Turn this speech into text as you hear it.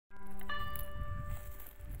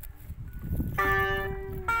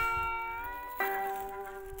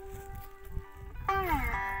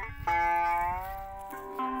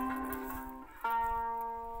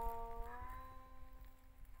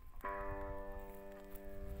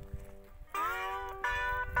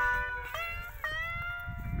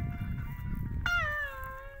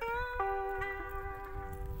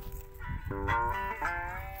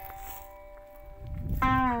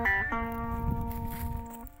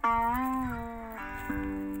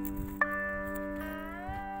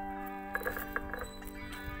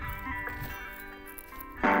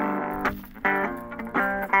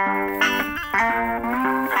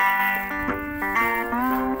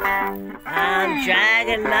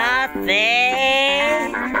dragging my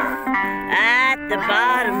feet at the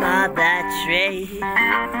bottom of that tree.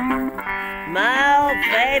 My old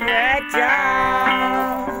favorite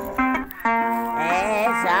dog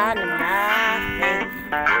is under my feet.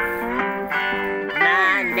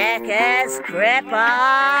 My neck is crippled,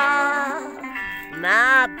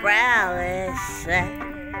 my brow is set.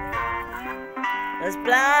 There's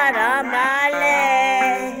blood on my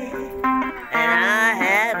leg, and I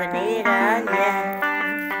haven't eaten yet.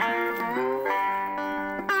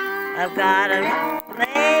 I've got a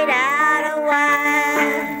made out of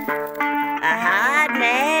wine, a heart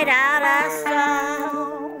made out of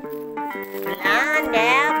stone, blind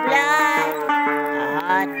and blind, a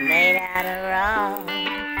heart made out of rock.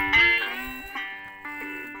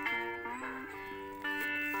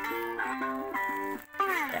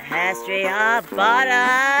 The history of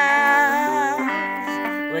bottoms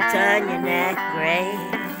will turn your neck gray.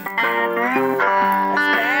 It's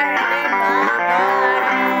buried in my bottom.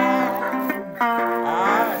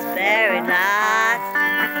 Oh, it's buried like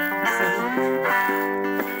sea.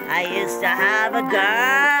 I used to have a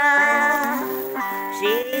girl, she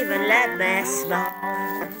even let me smoke.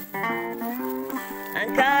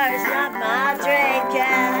 Encouraged up my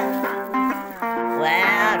drinking, well,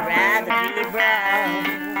 I'd rather be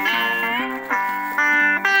broke.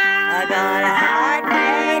 I got a heart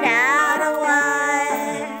made out of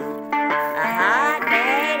wine, a heart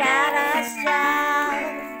made out of stone,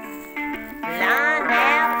 blind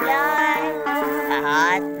and blind, a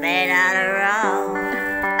heart made out of rock.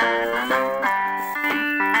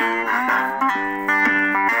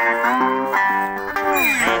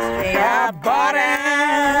 History of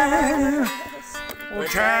bottoms will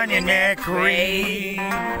turn your neck green.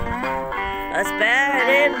 It's buried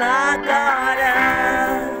in my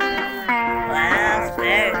garden, well, it's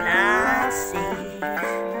buried like sea.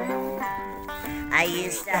 I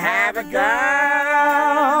used to have a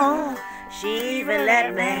girl, she even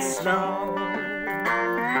let me smoke.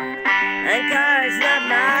 Encouraged up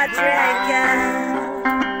my drinking,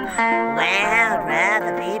 well, I'd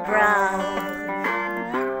rather be broke.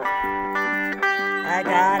 I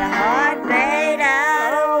got a heart made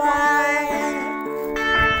out of wine,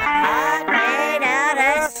 a heart made out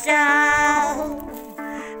of stone,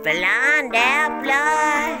 blind and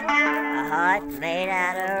blind, a heart made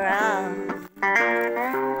out of rock.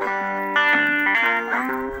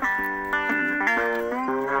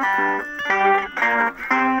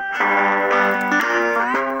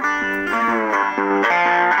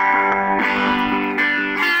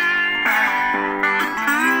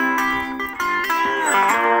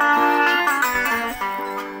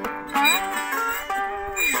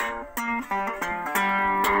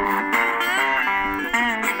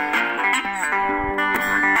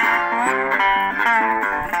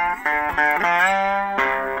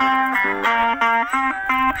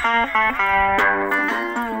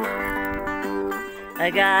 I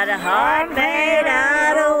got a heart made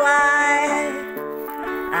out of wine,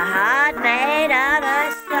 a heart made out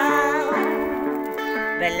of stone,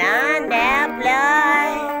 blind and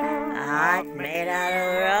blind, a heart made out of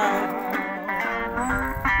rock.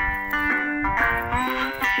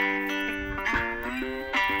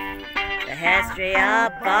 The history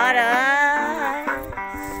of bottoms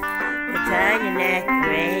will turn your neck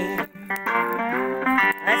green.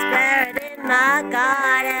 It's buried in my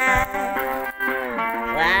garden,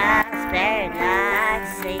 well, it's buried like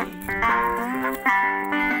sea.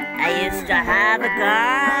 I used to have a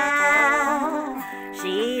girl, she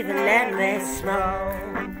even let me smoke.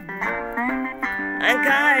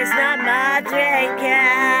 Encouraged not my drinking,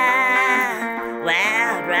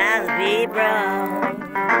 well, I'd rather be broke.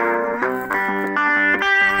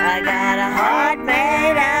 I got a heart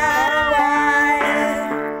made out of wine,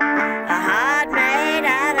 a heart made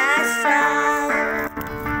out of stone,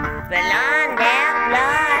 blind and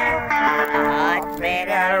blind, a heart made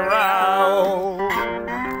out of rock.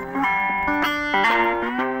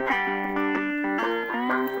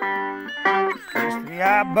 History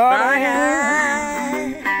of bottoms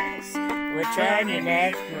will turn your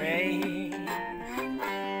neck green.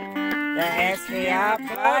 The history of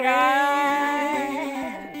bottoms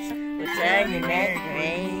will turn your neck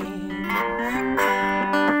green.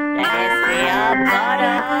 The history of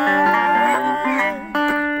bottoms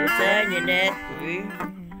will turn your neck green.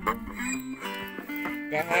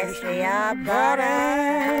 The history of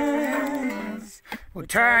bottoms will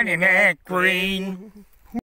turn your neck green.